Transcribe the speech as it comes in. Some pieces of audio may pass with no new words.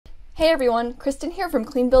Hey everyone, Kristen here from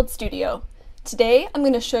Clean Build Studio. Today I'm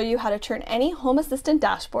going to show you how to turn any Home Assistant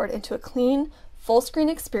dashboard into a clean, full screen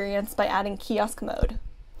experience by adding Kiosk Mode.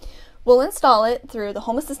 We'll install it through the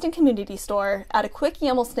Home Assistant Community Store, add a quick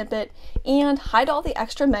YAML snippet, and hide all the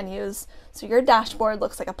extra menus so your dashboard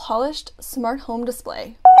looks like a polished, smart home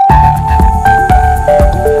display.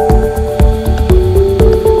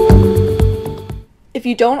 If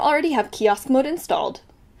you don't already have Kiosk Mode installed,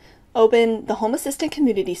 open the Home Assistant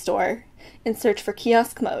Community Store and search for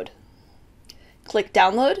Kiosk Mode. Click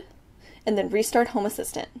Download and then Restart Home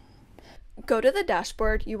Assistant. Go to the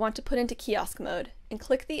dashboard you want to put into Kiosk Mode and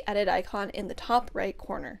click the Edit icon in the top right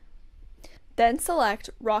corner. Then select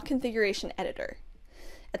Raw Configuration Editor.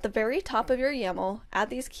 At the very top of your YAML, add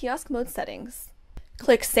these Kiosk Mode settings.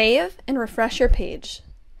 Click Save and refresh your page.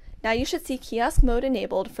 Now you should see Kiosk Mode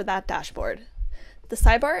enabled for that dashboard. The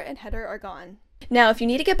sidebar and header are gone. Now, if you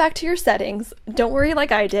need to get back to your settings, don't worry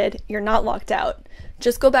like I did, you're not locked out.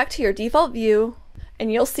 Just go back to your default view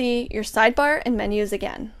and you'll see your sidebar and menus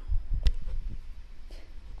again.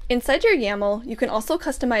 Inside your YAML, you can also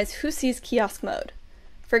customize who sees Kiosk Mode.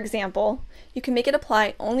 For example, you can make it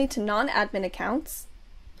apply only to non-admin accounts,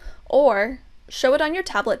 or show it on your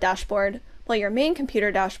tablet dashboard while your main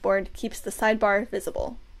computer dashboard keeps the sidebar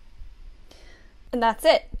visible. And that's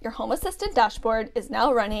it! Your Home Assistant dashboard is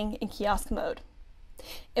now running in Kiosk Mode.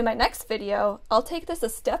 In my next video, I'll take this a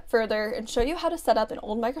step further and show you how to set up an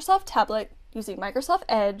old Microsoft tablet using Microsoft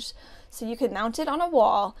Edge so you can mount it on a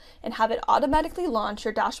wall and have it automatically launch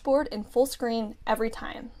your dashboard in full screen every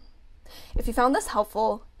time. If you found this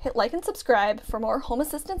helpful, hit like and subscribe for more Home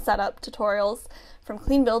Assistant setup tutorials from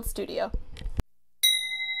Clean Build Studio.